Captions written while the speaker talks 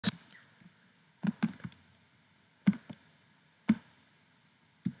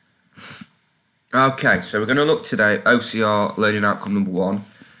Okay, so we're going to look today at OCR learning outcome number 1,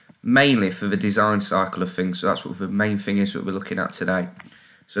 mainly for the design cycle of things. So that's what the main thing is that we're looking at today.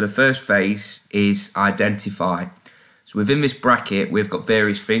 So the first phase is identify. So within this bracket, we've got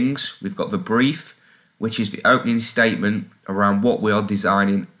various things. We've got the brief, which is the opening statement around what we are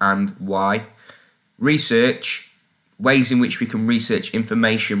designing and why. Research, ways in which we can research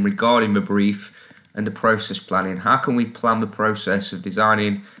information regarding the brief, and the process planning. How can we plan the process of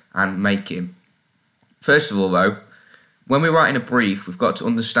designing and making? First of all though, when we're writing a brief, we've got to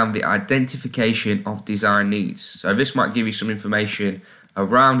understand the identification of design needs. So this might give you some information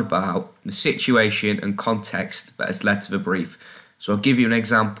around about the situation and context that has led to the brief. So I'll give you an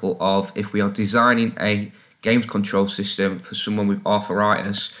example of if we are designing a games control system for someone with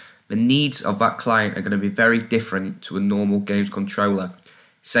arthritis, the needs of that client are going to be very different to a normal games controller.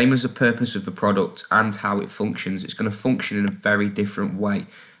 Same as the purpose of the product and how it functions, it's going to function in a very different way.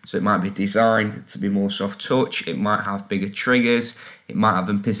 So it might be designed to be more soft touch, it might have bigger triggers, it might have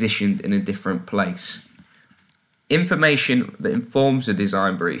them positioned in a different place. Information that informs the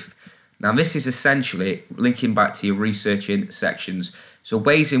design brief. Now this is essentially linking back to your researching sections. So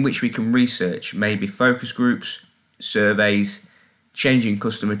ways in which we can research maybe focus groups, surveys, changing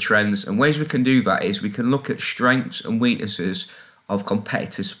customer trends, and ways we can do that is we can look at strengths and weaknesses of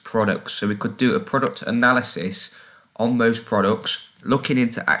competitors' products. So we could do a product analysis on those products, looking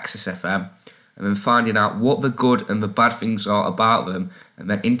into Access FM, and then finding out what the good and the bad things are about them, and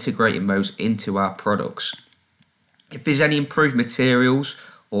then integrating those into our products. If there's any improved materials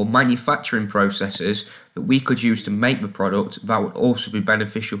or manufacturing processes that we could use to make the product, that would also be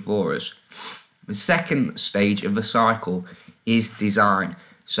beneficial for us. The second stage of the cycle is design.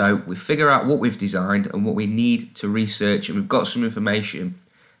 So we figure out what we've designed and what we need to research, and we've got some information.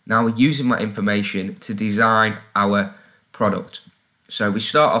 Now we're using that information to design our product. So we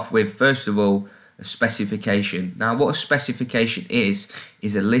start off with, first of all, a specification. Now what a specification is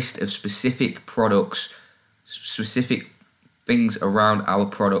a list of specific products, specific things around our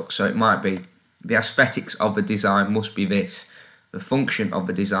product. So it might be the aesthetics of the design must be this, the function of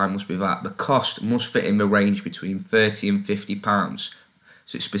the design must be that, the cost must fit in the range between £30 and £50.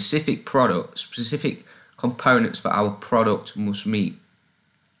 So it's specific product, specific components that our product must meet.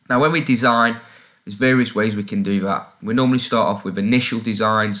 Now when we design, there's various ways we can do that. We normally start off with initial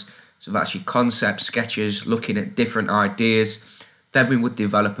designs, so that's your concept sketches, looking at different ideas. Then we would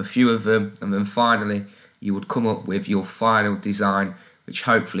develop a few of them, and then finally you would come up with your final design, which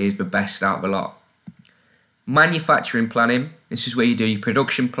hopefully is the best out of the lot. Manufacturing planning, this is where you do your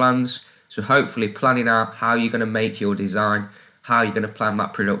production plans, so hopefully planning out how you're going to make your design, how you're going to plan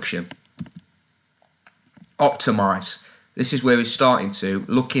that production. Optimize, this is where we're starting to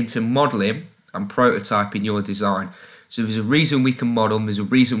look into modelling and prototyping your design. So there's a reason we can model, there's a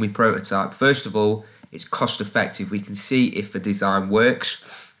reason we prototype. First of all, it's cost effective. We can see if the design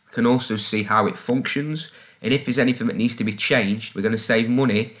works. We can also see how it functions. And if there's anything that needs to be changed, we're going to save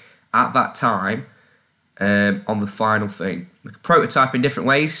money at that time on the final thing. We can prototype in different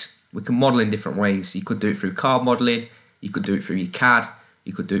ways. We can model in different ways. You could do it through card modelling. You could do it through your CAD.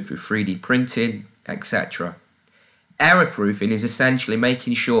 You could do it through 3D printing, etc. Error proofing is essentially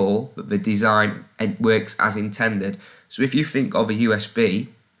making sure that the design works as intended. So if you think of a USB,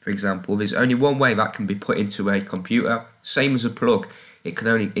 for example, there's only one way that can be put into a computer. Same as a plug, it can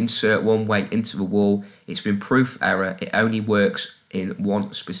only insert one way into the wall. It's been proof error, it only works in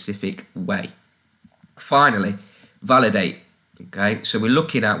one specific way. Finally, validate. Okay, so we're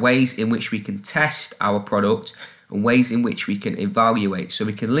looking at ways in which we can test our product and ways in which we can evaluate. So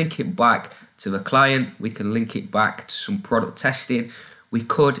we can link it back to the client, we can link it back to some product testing. We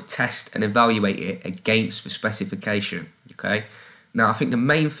could test and evaluate it against the specification. Okay, now I think the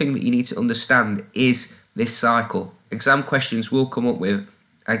main thing that you need to understand is this cycle. Exam questions will come up with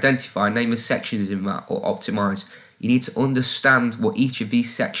identify, name the sections in that, or optimize. You need to understand what each of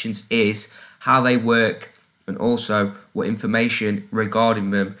these sections is, how they work, and also what information regarding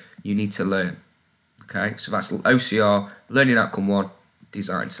them you need to learn. Okay, so that's OCR, Learning Outcome 1,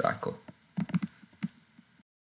 Design Cycle.